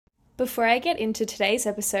Before I get into today's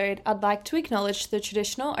episode, I'd like to acknowledge the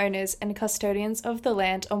traditional owners and custodians of the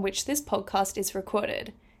land on which this podcast is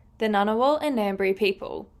recorded, the Ngunnawal and Ngambri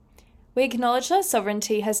people. We acknowledge that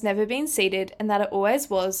sovereignty has never been ceded and that it always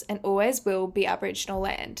was and always will be Aboriginal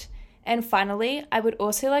land. And finally, I would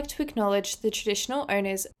also like to acknowledge the traditional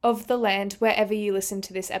owners of the land wherever you listen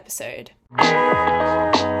to this episode.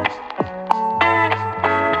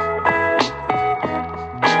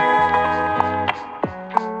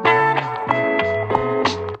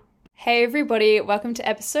 Hey everybody, welcome to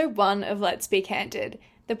episode 1 of Let's Be Candid,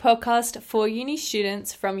 the podcast for uni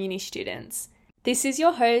students from uni students. This is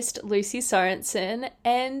your host, Lucy Sorensen,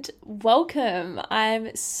 and welcome.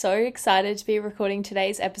 I'm so excited to be recording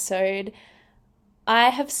today's episode. I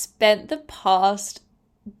have spent the past,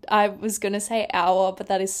 I was going to say hour, but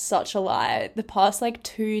that is such a lie, the past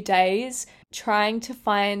 2 days trying to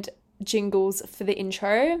find jingles for the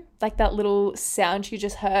intro, like that little sound you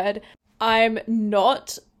just heard. I'm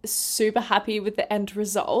not super happy with the end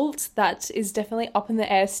result. That is definitely up in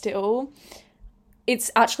the air still. It's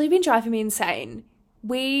actually been driving me insane.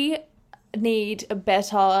 We need a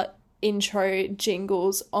better intro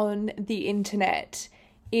jingles on the internet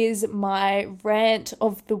is my rant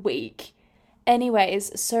of the week.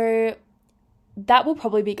 Anyways, so that will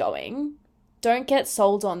probably be going. Don't get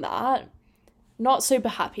sold on that. Not super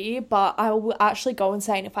happy, but I will actually go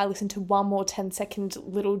insane if I listen to one more 10-second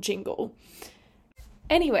little jingle.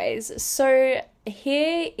 Anyways, so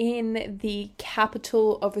here in the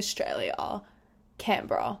capital of Australia,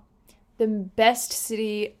 Canberra, the best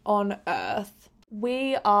city on earth,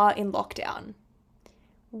 we are in lockdown.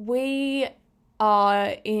 We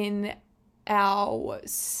are in our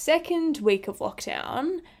second week of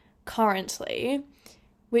lockdown currently,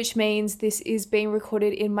 which means this is being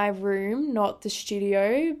recorded in my room, not the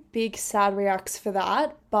studio. Big sad reacts for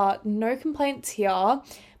that, but no complaints here.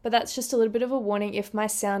 But that's just a little bit of a warning if my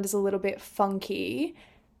sound is a little bit funky.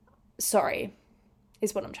 Sorry,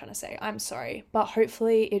 is what I'm trying to say. I'm sorry, but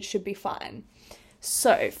hopefully it should be fine.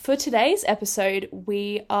 So for today's episode,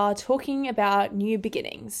 we are talking about new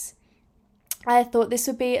beginnings. I thought this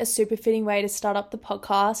would be a super fitting way to start up the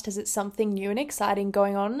podcast as it's something new and exciting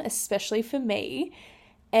going on, especially for me.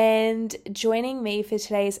 And joining me for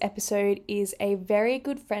today's episode is a very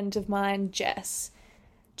good friend of mine, Jess.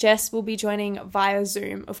 Jess will be joining via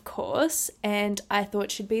Zoom, of course, and I thought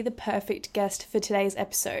she'd be the perfect guest for today's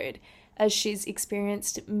episode, as she's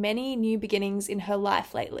experienced many new beginnings in her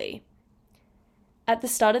life lately. At the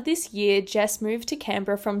start of this year, Jess moved to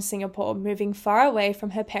Canberra from Singapore, moving far away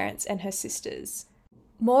from her parents and her sisters.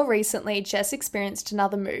 More recently, Jess experienced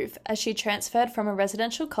another move, as she transferred from a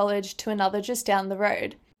residential college to another just down the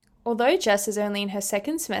road. Although Jess is only in her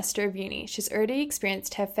second semester of uni, she's already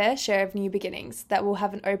experienced her fair share of new beginnings that will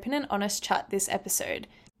have an open and honest chat this episode,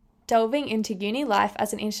 delving into uni life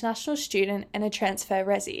as an international student and a transfer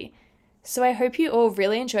resi. So I hope you all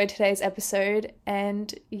really enjoyed today's episode,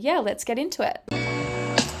 and yeah, let's get into it.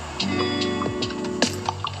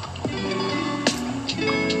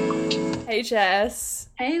 Hey Jess.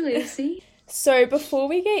 Hey Lucy. So before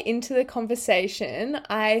we get into the conversation,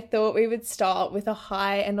 I thought we would start with a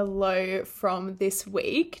high and a low from this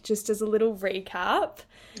week, just as a little recap.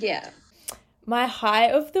 Yeah. My high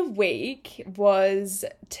of the week was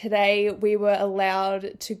today we were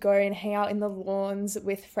allowed to go and hang out in the lawns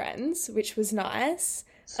with friends, which was nice.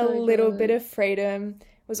 So a little good. bit of freedom.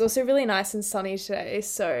 It was also really nice and sunny today,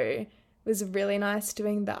 so it was really nice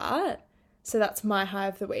doing that. So that's my high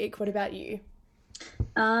of the week. What about you?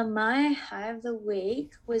 My high of the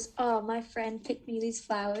week was, my friend picked me these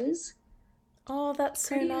flowers. Oh, that's so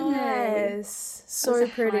Pretty, isn't it? nice. That So was a high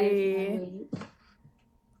of pretty.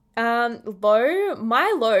 my week.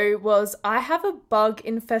 My low was I have a bug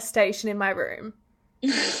infestation in my room.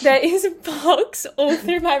 There is bugs all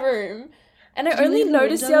through my room. And I Did you only leave the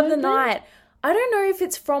noticed the window other open? night. I don't know if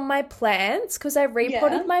it's from my plants because I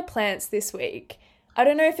repotted Yeah. my plants this week. I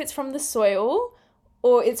don't know if it's from the soil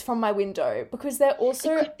or it's from my window because they're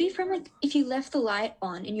also... It could be from if you left the light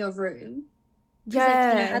on in your room. 'Cause, you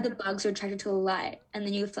know how the bugs are attracted to a light and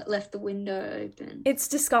then you left the window open. It's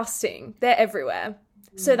disgusting. They're everywhere.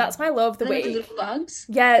 So that's my low of the Like the week. little bugs?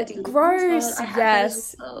 Yeah, Like the little gross. ones? Oh, I have Yes.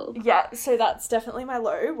 those as well. Yeah, so that's definitely my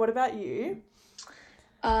low. What about you?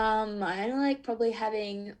 Mine probably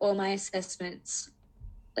having all my assessments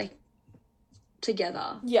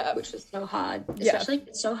together. Yeah. Which was so hard. Yeah. Especially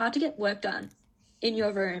it's so hard to get work done in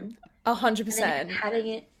your room. 100%. And then having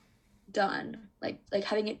it done, like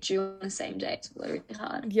having it due on the same day, it's really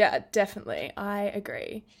hard. Yeah, definitely. I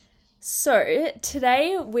agree. So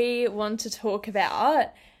today we want to talk about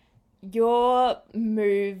your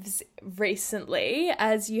moves recently,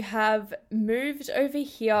 as you have moved over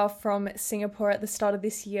here from Singapore at the start of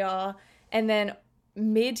this year, and then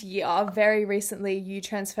mid-year, very recently, you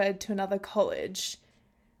transferred to another college,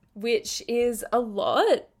 which is a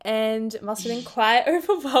lot and must have been quite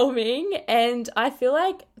overwhelming. And I feel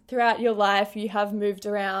like throughout your life, you have moved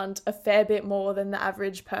around a fair bit more than the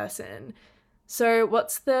average person. So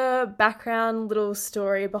what's the background little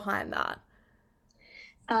story behind that?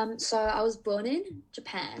 So I was born in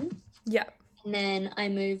Japan. Yeah. And then I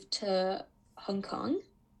moved to Hong Kong.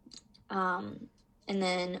 And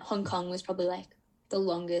then Hong Kong was probably like the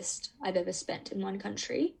longest I've ever spent in one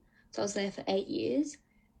country. So I was there for 8 years.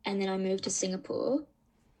 And then I moved to Singapore.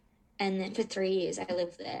 And then for 3 years I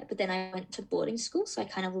lived there. But then I went to boarding school. So I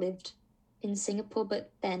kind of lived in Singapore, but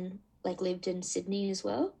then like lived in Sydney as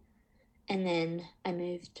well. And then I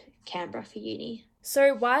moved to Canberra for uni.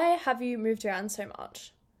 So why have you moved around so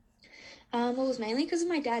much? Well, it was mainly because of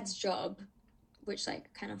my dad's job, which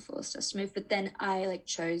like kind of forced us to move. But then I like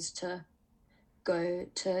chose to go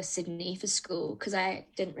to Sydney for school because I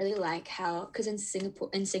didn't really like because in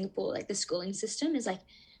Singapore, like the schooling system is like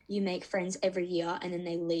you make friends every year and then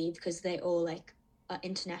they leave because they all like are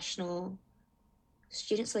international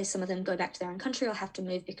students. So like, some of them go back to their own country or have to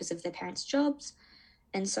move because of their parents' jobs.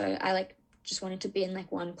 And so I like just wanted to be in like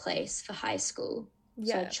one place for high school.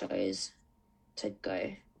 Yeah. So I chose to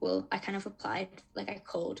go. Well, I kind of applied, like I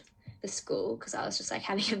called the school because I was just like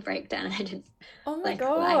having a breakdown and I didn't like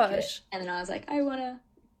it. And then I was like, I want to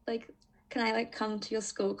like, can I like come to your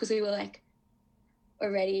school? Because we were like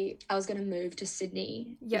I was going to move to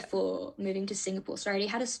Sydney before moving to Singapore. So I already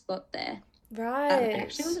had a spot there. Right. I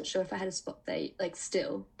actually wasn't sure if I had a spot there like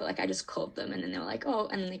still, but like I just called them and then they were like, oh,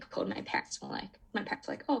 and then they called my parents and my parents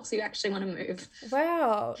were like, oh, so you actually want to move.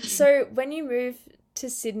 Wow. So when you moved to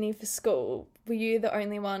Sydney for school, were you the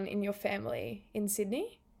only one in your family in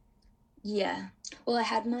Sydney? Yeah. Well, I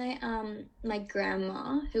had my my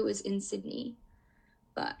grandma who was in Sydney,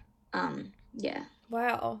 but yeah.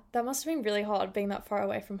 Wow, that must have been really hard being that far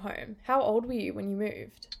away from home. How old were you when you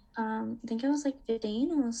moved? I think I was like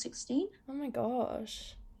 15 or 16. Oh my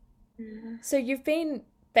gosh. Yeah. So you've been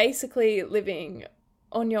basically living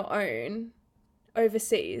on your own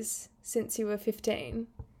overseas since you were 15.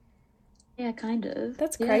 Yeah, kind of.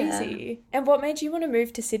 That's crazy. Yeah. And what made you want to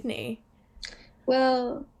move to Sydney?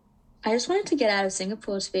 Well, I just wanted to get out of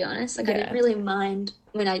Singapore, to be honest. Like, I didn't really mind.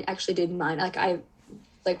 I mean, I actually did mind.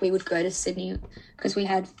 Like, we would go to Sydney because we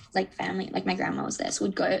had, like, family. Like, my grandma was there, so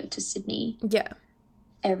we'd go to Sydney. Yeah.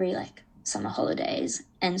 Every, like, summer holidays.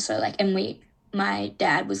 And so, like, my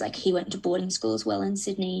dad was, like, he went to boarding school as well in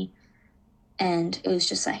Sydney. And it was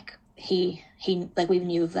just, like, he like, we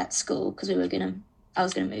knew of that school because I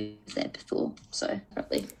was going to move there before. So,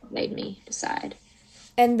 probably made me decide.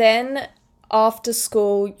 And then after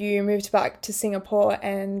school, you moved back to Singapore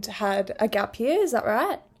and had a gap year, is that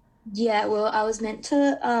right? Yeah, well, I was meant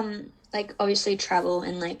to, like, obviously travel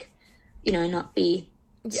and, like, you know, not be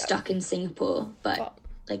stuck in Singapore. But,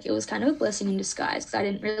 like, it was kind of a blessing in disguise because I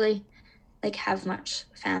didn't really, like, have much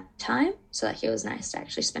family time. So, like, it was nice to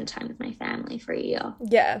actually spend time with my family for a year.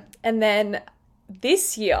 Yeah, and then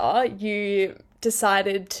this year you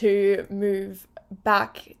decided to move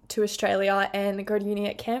back to Australia and go to uni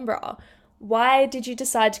at Canberra. Why did you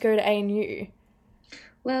decide to go to ANU?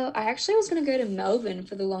 Well, I actually was going to go to Melbourne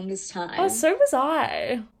for the longest time. Oh, so was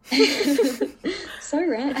I. So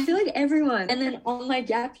random. I feel like everyone. And then on my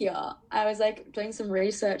gap year, I was, like, doing some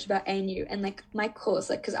research about ANU and, like, my course,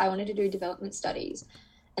 like, because I wanted to do development studies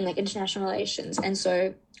and, like, international relations. And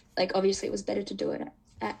so, like, obviously it was better to do it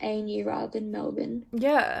at ANU rather than Melbourne.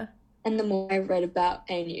 Yeah. And the more I read about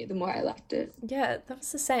ANU, the more I liked it. Yeah, that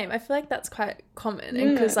was the same. I feel like that's quite common.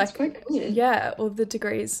 And because, like, quite good. Yeah, all the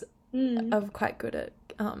degrees are quite good at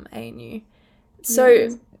ANU.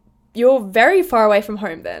 So you're very far away from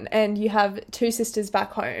home then, and you have two sisters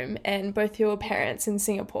back home and both your parents in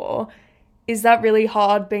Singapore. Is that really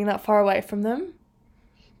hard being that far away from them?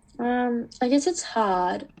 I guess it's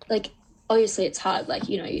hard. Like, obviously it's hard. Like,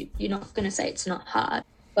 you know, you're not going to say it's not hard.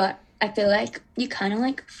 But I feel like you kind of,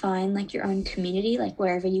 like, find, like, your own community, like,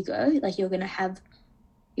 wherever you go. Like, you're going to have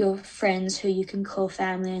your friends who you can call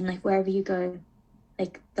family, and, like, wherever you go,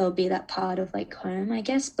 like, they'll be that part of, like, home, I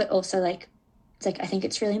guess. But also, like, it's, like, I think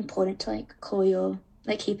it's really important to,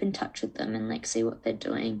 like, keep in touch with them and, like, see what they're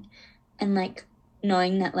doing. And, like,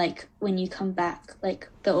 knowing that, like, when you come back, like,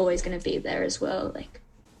 they're always going to be there as well, like.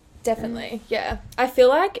 Definitely, yeah. I feel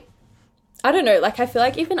like, I don't know, like, I feel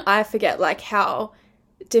like even I forget, like, how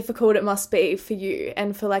difficult it must be for you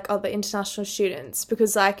and for, like, other international students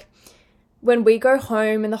because, like, when we go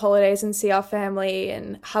home in the holidays and see our family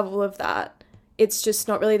and have all of that, it's just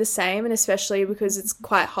not really the same, and especially because it's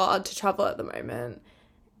quite hard to travel at the moment.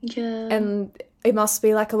 Yeah. And it must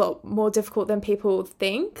be like a lot more difficult than people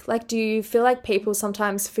think. Like, do you feel like people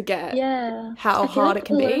sometimes forget how hard it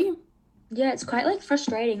can be? Yeah, it's quite like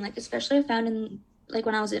frustrating, like especially I found in like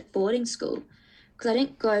when I was at boarding school, because I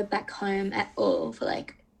didn't go back home at all for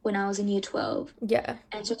like when I was in year 12. Yeah.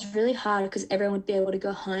 And so it's really hard because everyone would be able to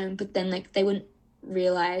go home, but then like they wouldn't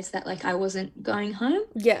realize that like I wasn't going home.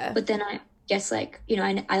 Yeah. But then I guess like, you know,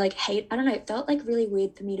 I like hate, I don't know, it felt like really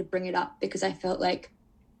weird for me to bring it up because I felt like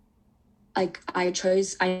I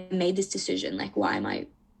made this decision, like why am I,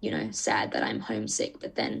 you know, sad that I'm homesick?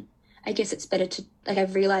 But then I guess it's better to, like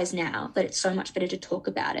I've realized now that it's so much better to talk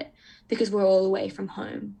about it because we're all away from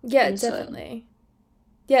home. Yeah, And definitely.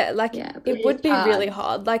 Yeah, like it would be really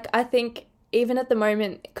hard. Like I think even at the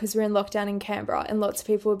moment, because we're in lockdown in Canberra and lots of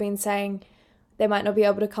people have been saying they might not be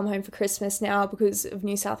able to come home for Christmas now because of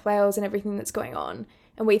New South Wales and everything that's going on.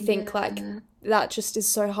 And we think like that just is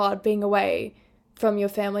so hard being away from your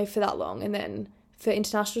family for that long. And then for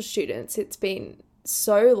international students, it's been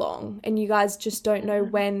so long and you guys just don't know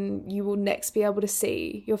when you will next be able to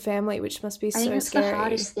see your family, which must be so scary. I think that's the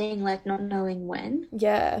hardest thing, like not knowing when.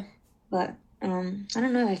 Yeah. But I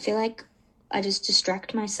don't know, I feel like I just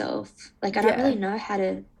distract myself. Like I don't really know how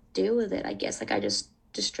to deal with it, I guess. Like I just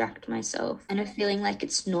distract myself and I'm feeling like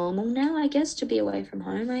it's normal now, I guess, to be away from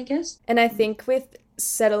home, I guess. And I think with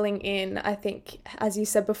settling in, I think, as you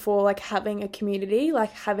said before, like having a community,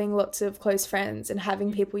 like having lots of close friends and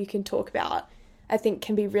having people you can talk about, I think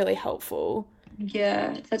can be really helpful.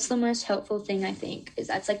 Yeah, that's the most helpful thing, I think, is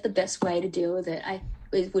that's like the best way to deal with it.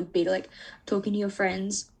 It would be to like talking to your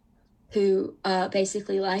friends who are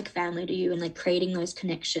basically like family to you and like creating those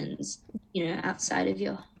connections, you know, outside of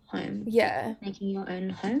your home. Yeah. Making your own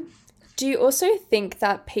home. Do you also think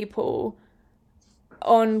that people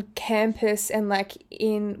on campus and like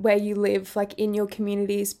in where you live, like in your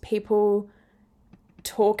communities, people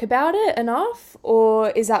talk about it enough? Or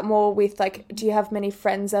is that more with like, do you have many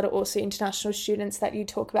friends that are also international students that you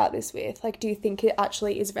talk about this with? Like, do you think it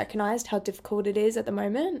actually is recognised how difficult it is at the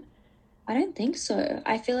moment? I don't think so.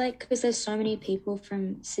 I feel like because there's so many people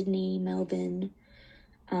from Sydney, Melbourne,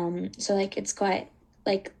 so like it's quite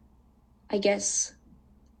like, I guess,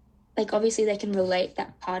 like obviously they can relate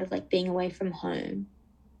that part of like being away from home,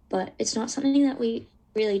 but it's not something that we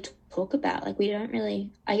really talk about. Like we don't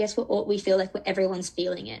really, I guess we feel like everyone's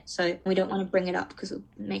feeling it, so we don't want to bring it up because it'll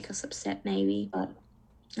make us upset maybe. But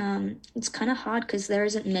it's kind of hard because there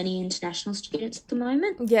isn't many international students at the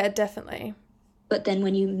moment. Yeah, definitely. But then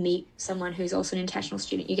when you meet someone who's also an international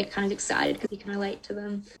student, you get kind of excited because you can relate to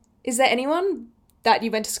them. Is there anyone that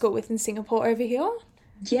you went to school with in Singapore over here?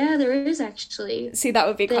 Yeah, there is actually. See, that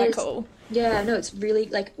would be quite cool. Yeah, no, it's really,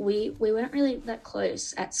 like, we weren't really that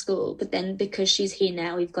close at school, but then because she's here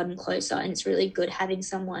now, we've gotten closer, and it's really good having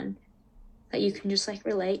someone that you can just, like,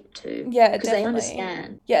 relate to. Yeah, because they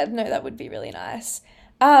understand. Yeah, no, that would be really nice.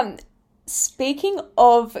 Speaking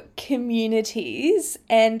of communities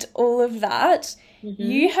and all of that,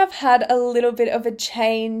 you have had a little bit of a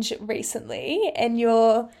change recently, and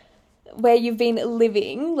where you've been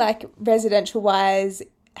living, like residential-wise,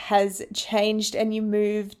 has changed, and you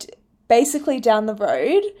moved basically down the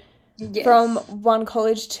road from one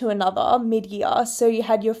college to another mid-year. So you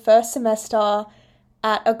had your first semester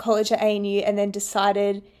at a college at ANU and then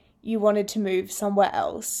decided you wanted to move somewhere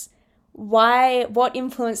else. Why? What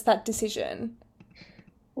influenced that decision?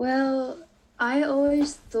 Well, I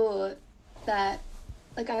always thought that,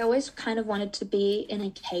 like, I always kind of wanted to be in a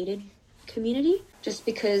catered community just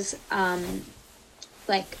because,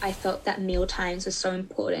 like, I felt that meal times were so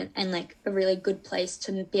important and, like, a really good place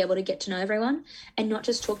to be able to get to know everyone and not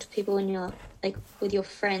just talk to people in your, like, with your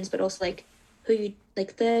friends, but also, like, who you,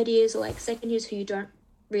 like, third years or, like, second years who you don't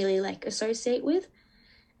really, like, associate with.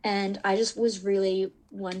 And I just was really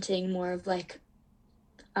wanting more of, like,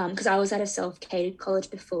 because I was at a self-catered college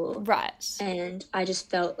before. Right. And I just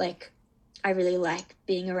felt like I really like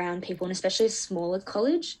being around people, and especially a smaller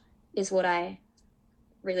college is what I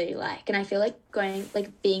really like. And I feel like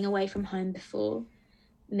being away from home before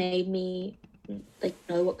made me, like,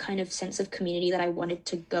 know what kind of sense of community that I wanted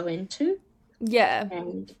to go into. Yeah.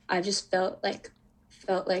 And I just felt like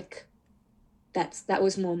that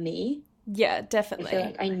was more me. Yeah, definitely. I feel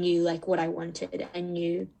like I knew, like, what I wanted. I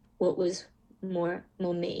knew what was more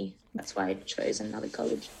me. That's why I chose another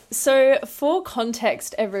college. So for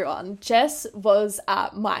context, everyone, Jess was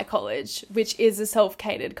at my college, which is a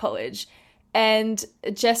self-catered college. And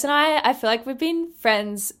Jess and I feel like we've been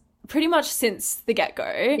friends pretty much since the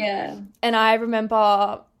get-go. Yeah. And I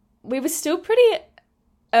remember we were still pretty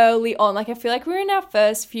early on. Like, I feel like we were in our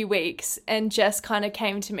first few weeks and Jess kind of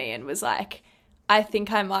came to me and was like, I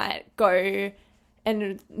think I might go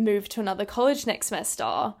and move to another college next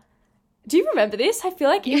semester. Do you remember this? I feel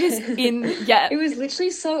like it was It was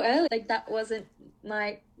literally so early. Like, that wasn't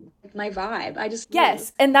my vibe. I just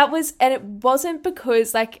Yes, and it wasn't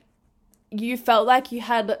because, like, you felt like you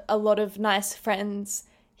had a lot of nice friends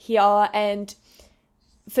here, and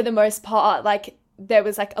for the most part, like, there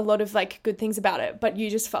was, like, a lot of, like, good things about it, but you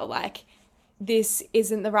just felt like this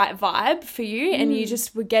isn't the right vibe for you, and you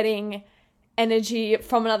just were getting energy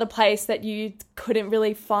from another place that you couldn't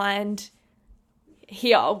really find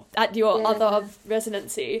here at your other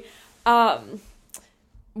residency,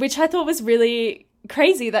 which I thought was really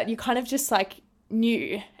crazy, that you kind of just, like,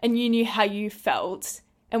 knew, and you knew how you felt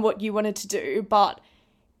and what you wanted to do, but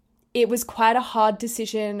it was quite a hard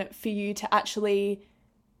decision for you to actually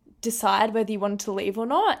decide whether you wanted to leave or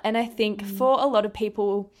not. And I think for a lot of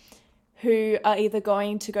people who are either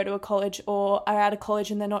going to go to a college or are out of college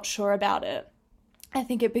and they're not sure about it, I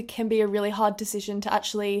think it can be a really hard decision to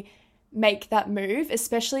actually make that move,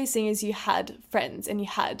 especially seeing as you had friends and you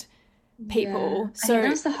had people. I think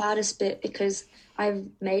that's the hardest bit, because I've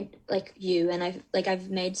made, like, you, and I've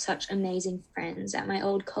made such amazing friends at my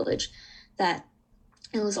old college that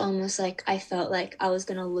it was almost like I felt like I was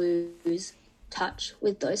going to lose touch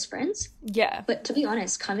with those friends. Yeah. But to be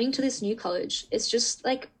honest, coming to this new college, it's just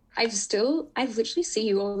like I literally see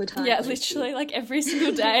you all the time. Yeah, literally, like, every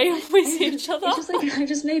single day we see each other. It's just like I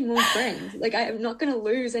just made more friends. Like, I'm not going to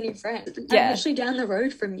lose any friends. Yeah. I'm literally down the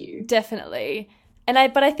road from you. Definitely.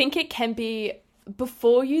 But I think it can be,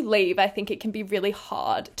 before you leave, I think it can be really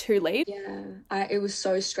hard to leave. Yeah, it was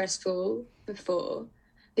so stressful before,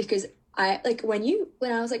 because when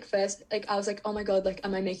I was like first, like, I was like, oh my God, like,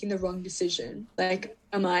 am I making the wrong decision? Like,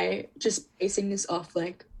 am I just basing this off,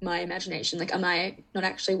 like, my imagination? Like, am I not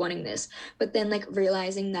actually wanting this? But then, like,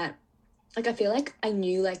 realizing that, like, I feel like I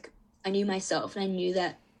knew myself, and I knew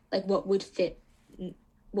that, like,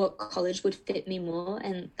 what college would fit me more,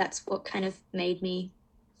 and that's what kind of made me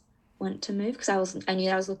want to move, because I knew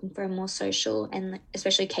that I was looking for a more social and, like,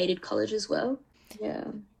 especially catered college as well. Yeah.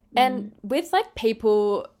 And with, like,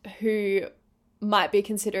 people who might be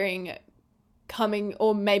considering coming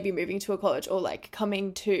or maybe moving to a college, or, like,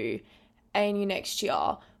 coming to A&U next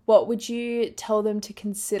year, what would you tell them to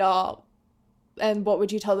consider, and what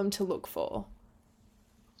would you tell them to look for?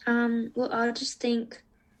 Well, I just think,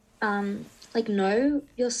 like, know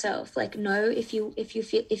yourself. Like, know if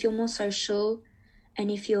you're more social,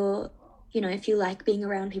 and if you're, if you like being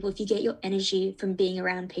around people, if you get your energy from being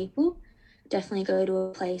around people, definitely go to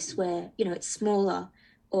a place where, it's smaller,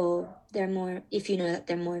 or there are more, if you know that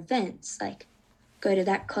there are more events, like, go to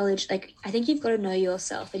that college. Like, I think you've got to know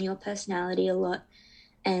yourself and your personality a lot,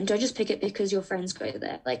 and don't just pick it because your friends go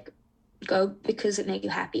there. Like, go because it makes you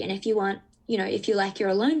happy. And if you want, if you like your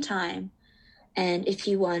alone time, and if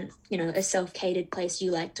you want, a self-catered place,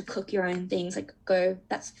 you like to cook your own things, like, go,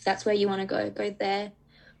 that's where you want to go there.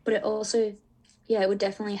 But it also, it would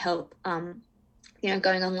definitely help,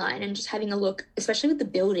 going online and just having a look, especially with the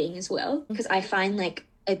building as well, because I find, like,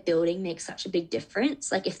 a building makes such a big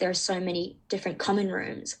difference. Like, if there are so many different common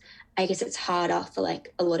rooms, I guess it's harder for,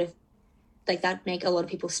 like, a lot of, like, that make a lot of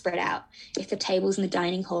people spread out. If the tables in the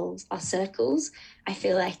dining halls are circles, I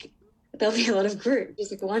feel like there'll be a lot of groups.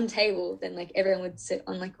 Just, like, one table, then, like, everyone would sit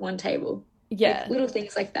on, like, one table. Yeah. Like, little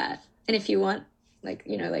things like that. And if you want, like,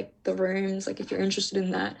 like, the rooms, like, if you're interested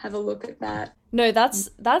in that, have a look at that. No, that's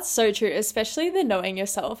so true, especially the knowing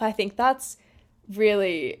yourself. I think that's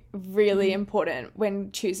really, really important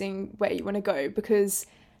when choosing where you want to go, because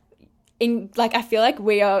I feel like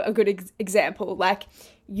we are a good example. Like,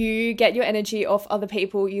 you get your energy off other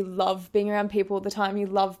people, you love being around people all the time, you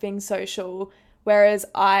love being social, whereas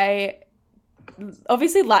I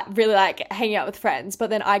obviously really like hanging out with friends, but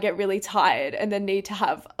then I get really tired and then need to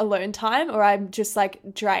have alone time, or I'm just,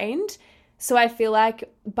 like, drained. So I feel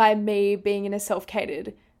like by me being in a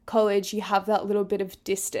self-catered college, you have that little bit of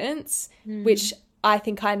distance, which I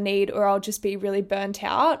think I need, or I'll just be really burnt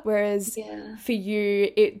out. Whereas for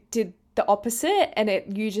you, it did the opposite,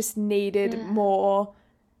 and you just needed more.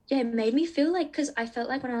 Yeah, it made me feel like, because I felt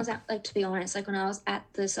like when I was at, like, to be honest, like, when I was at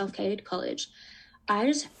the self-catered college,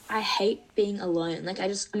 I hate being alone. Like,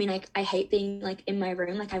 I hate being, like, in my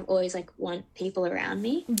room. Like, I've always, like, want people around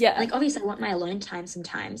me. Yeah. Like, obviously I want my alone time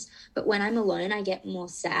sometimes, but when I'm alone, I get more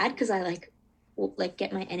sad, because I, like,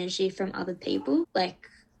 get my energy from other people. Like,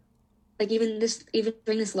 even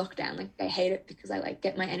during this lockdown, like, I hate it because I, like,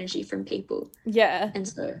 get my energy from people. Yeah. And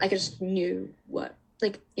so, like, I just knew what,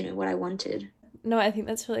 like, what I wanted. No, I think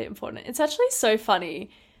that's really important. It's actually so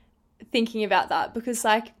funny thinking about that because,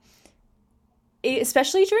 like,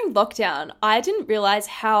 especially during lockdown, I didn't realize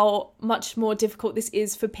how much more difficult this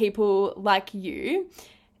is for people like you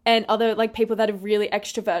and other, like, people that are really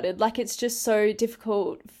extroverted. Like, it's just so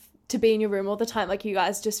difficult to be in your room all the time. Like, you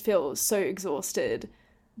guys just feel so exhausted.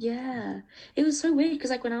 Yeah. It was so weird because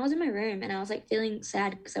like when I was in my room and I was like feeling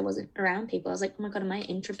sad because I wasn't around people, I was like, oh my God, am I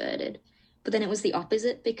introverted? But then it was the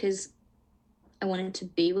opposite because I wanted to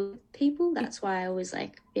be with people. That's why I was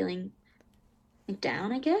like feeling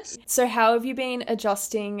down, I guess. So how have you been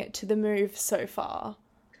adjusting to the move so far?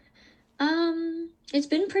 It's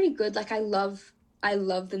been pretty good. Like I love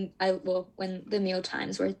them. Well, when the meal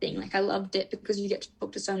times were a thing, like I loved it because you get to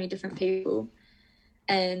talk to so many different people.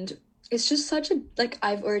 And it's just such a, like,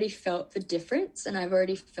 I've already felt the difference and I've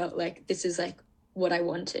already felt like this is like what I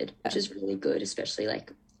wanted, which is really good, especially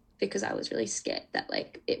like because I was really scared that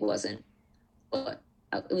like it wasn't what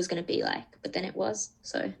it was going to be like, but then it was.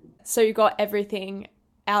 So you got everything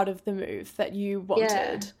out of the move that you wanted.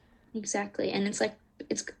 Yeah, exactly. And it's like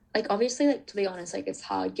obviously, like, to be honest, like it's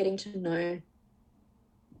hard getting to know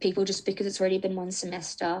people just because it's already been one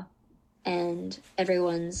semester and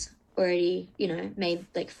everyone's already, you know, made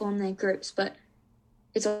like form their groups, but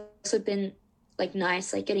it's also been like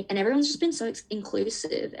nice, like getting, and everyone's just been so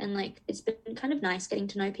inclusive, and like it's been kind of nice getting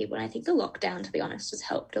to know people. And I think the lockdown, to be honest, has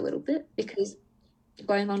helped a little bit because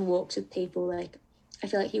going on walks with people, like I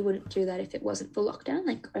feel like you wouldn't do that if it wasn't for lockdown.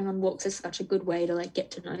 Like going on walks is such a good way to like get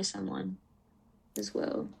to know someone as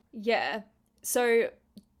well. Yeah. So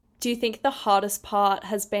do you think the hardest part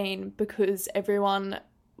has been because everyone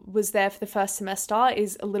was there for the first semester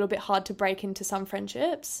is a little bit hard to break into some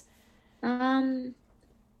friendships? I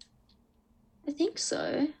think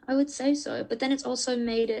so. I would say so. But then it's also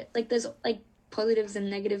made it like there's like positives and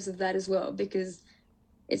negatives of that as well, because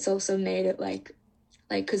it's also made it like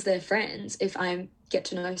because they're friends, if I get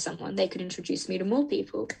to know someone, they could introduce me to more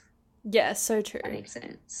people. Yeah, so true. That makes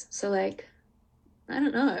sense. So like I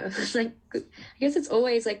don't know. Like I guess it's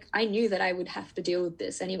always like I knew that I would have to deal with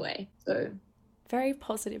this anyway. So very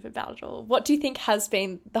positive about it all. What do you think has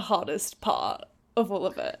been the hardest part of all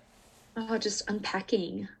of it? Oh, just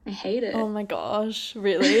unpacking. I hate it. Oh my gosh,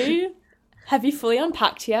 really? Have you fully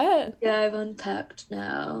unpacked yet? Yeah, I've unpacked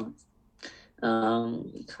now.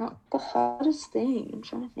 The hardest thing, I'm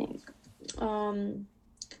trying to think.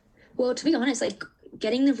 Well, to be honest, like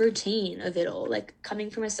getting the routine of it all, like coming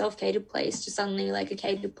from a self-catered place to suddenly like a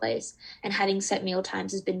catered place and having set meal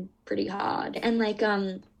times has been pretty hard. And like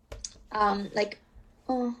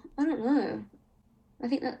oh, I don't know. I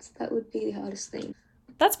think that would be the hardest thing.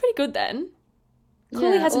 That's pretty good then.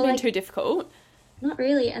 Clearly hasn't been like, too difficult. Not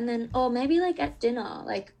really. And then, or maybe like at dinner,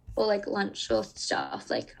 like, or like lunch or stuff,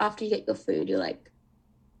 like after you get your food, you're like,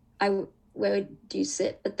 where would you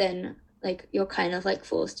sit? But then like you're kind of like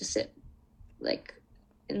forced to sit like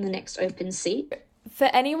in the next open seat. For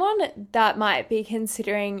anyone that might be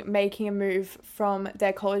considering making a move from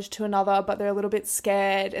their college to another, but they're a little bit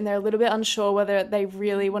scared and they're a little bit unsure whether they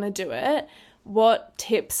really want to do it, what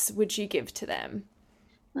tips would you give to them?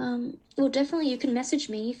 Well, definitely you can message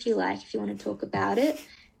me if you like, if you want to talk about it.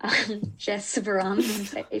 Jessica Subbaraman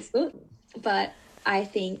on Facebook. But I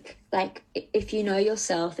think like if you know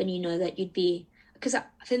yourself and you know that you'd be, because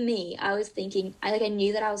for me, I was thinking, I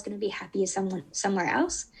knew that I was going to be happier somewhere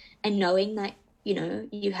else, and knowing that, you know,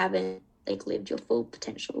 you haven't like lived your full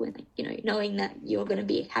potential, and like, you know, knowing that you're going to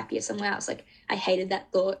be happier somewhere else, like I hated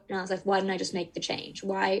that thought, and I was like, why didn't I just make the change?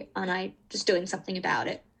 Why aren't I just doing something about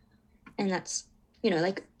it? And that's, you know,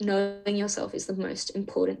 like knowing yourself is the most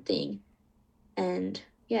important thing. And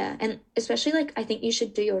yeah, and especially like I think you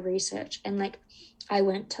should do your research. And like I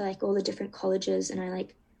went to like all the different colleges and I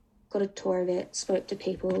like got a tour of it, spoke to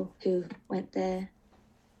people who went there.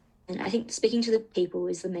 And I think speaking to the people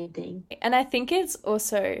is the main thing. And I think it's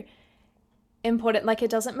also important, like it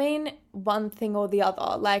doesn't mean one thing or the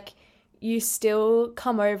other. Like you still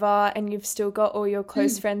come over and you've still got all your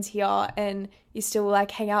close friends here and you still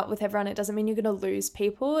like hang out with everyone. It doesn't mean you're going to lose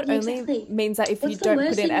people. It only means that if you don't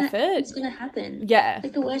put in effort, it's going to happen. Yeah.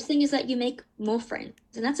 Like the worst thing is that you make more friends,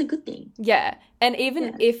 and that's a good thing. Yeah. And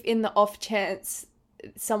even if in the off chance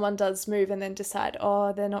someone does move and then decide,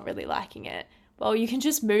 oh, they're not really liking it, well, you can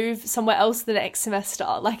just move somewhere else the next semester.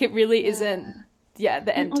 Like it really isn't, the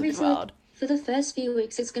end of the world. Like, for the first few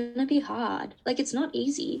weeks, it's going to be hard. Like it's not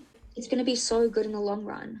easy. It's going to be so good in the long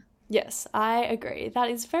run. Yes, I agree. That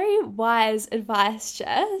is very wise advice,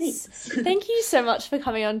 Jess. Thanks. Thank you so much for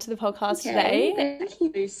coming on to the podcast today. Thank you,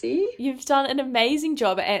 Lucy. You've done an amazing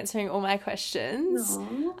job at answering all my questions.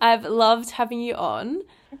 Aww. I've loved having you on.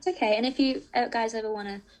 It's okay. And if you guys ever want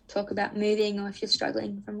to talk about moving, or if you're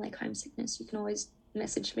struggling from like homesickness, you can always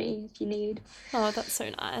message me if you need. Oh, that's so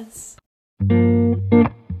nice.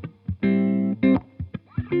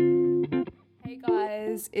 Hey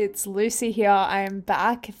guys, it's Lucy here. I am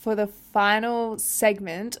back for the final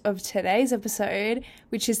segment of today's episode,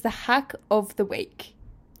 which is the hack of the week.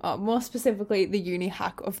 More specifically, the uni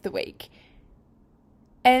hack of the week.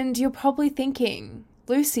 And you're probably thinking,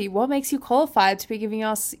 Lucy, what makes you qualified to be giving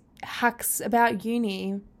us hacks about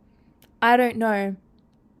uni? I don't know.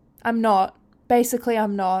 I'm not. Basically,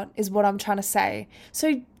 I'm not, is what I'm trying to say.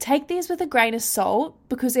 So take these with a grain of salt,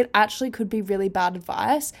 because it actually could be really bad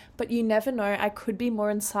advice, but you never know. I could be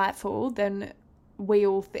more insightful than we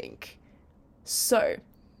all think. So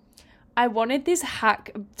I wanted this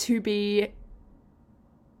hack to be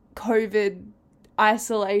COVID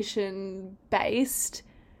isolation based,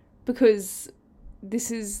 because this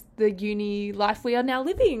is the uni life we are now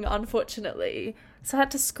living, unfortunately. So I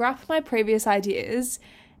had to scrap my previous ideas.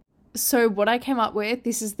 So what I came up with,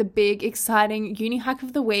 this is the big, exciting uni hack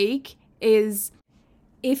of the week, is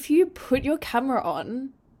if you put your camera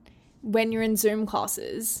on when you're in Zoom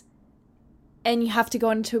classes and you have to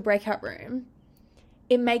go into a breakout room,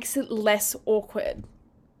 it makes it less awkward.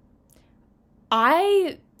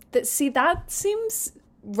 That seems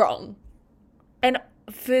wrong. And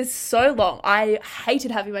for so long, I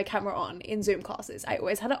hated having my camera on in Zoom classes. I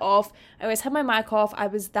always had it off. I always had my mic off. I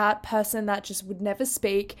was that person that just would never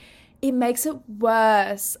speak. It makes it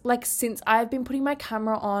worse. Like, since I've been putting my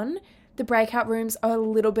camera on, the breakout rooms are a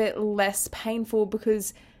little bit less painful,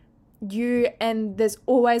 because you and there's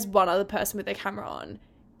always one other person with their camera on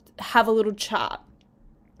have a little chat,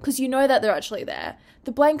 because you know that they're actually there.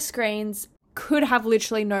 The blank screens could have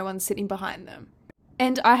literally no one sitting behind them.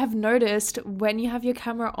 And I have noticed when you have your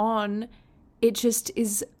camera on, it just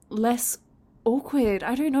is less awkward.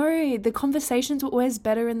 I don't know. The conversations were always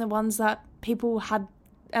better in the ones that people had,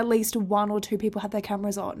 at least one or two people had their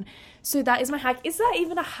cameras on. So that is my hack. Is that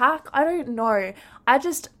even a hack? I don't know.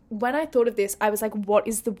 When I thought of this, I was like, what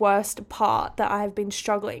is the worst part that I've been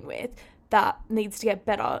struggling with that needs to get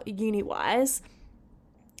better uni-wise?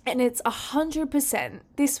 And it's 100%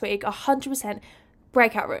 this week, 100%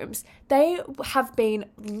 breakout rooms. They have been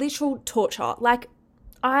literal torture. Like,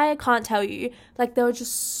 I can't tell you, like, they were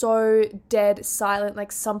just so dead silent.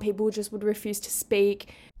 Like, some people just would refuse to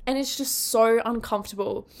speak, and it's just so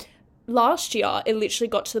uncomfortable. Last year, it literally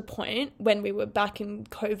got to the point when we were back in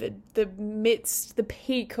COVID, the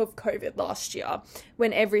peak of COVID last year,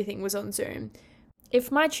 when everything was on Zoom.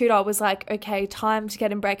 If my tutor was like, okay, time to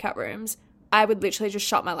get in breakout rooms, I would literally just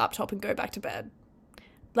shut my laptop and go back to bed.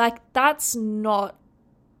 Like, that's not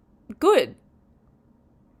good.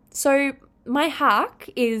 So my hack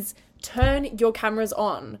is turn your cameras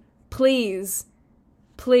on. Please.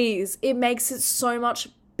 It makes it so much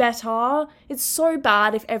better. It's so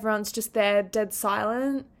bad if everyone's just there dead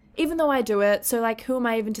silent, even though I do it. So, like, who am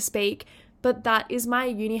I even to speak? But that is my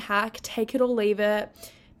uni hack. Take it or leave it.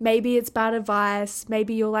 Maybe it's bad advice.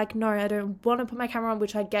 Maybe you're like, no, I don't want to put my camera on,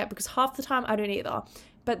 which I get, because half the time I don't either.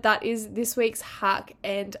 But that is this week's hack,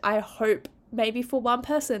 and I hope maybe for one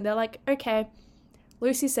person, they're like, okay,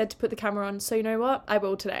 Lucy said to put the camera on, so you know what? I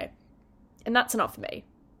will today. And that's enough for me.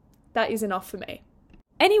 That is enough for me.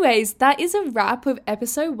 Anyways, that is a wrap of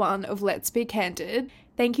episode 1 of Let's Be Candid.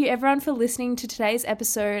 Thank you everyone for listening to today's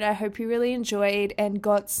episode. I hope you really enjoyed and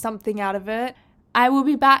got something out of it. I will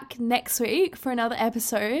be back next week for another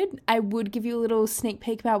episode. I would give you a little sneak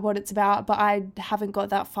peek about what it's about, but I haven't got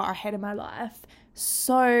that far ahead in my life.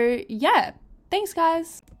 So yeah, thanks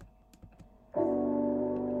guys.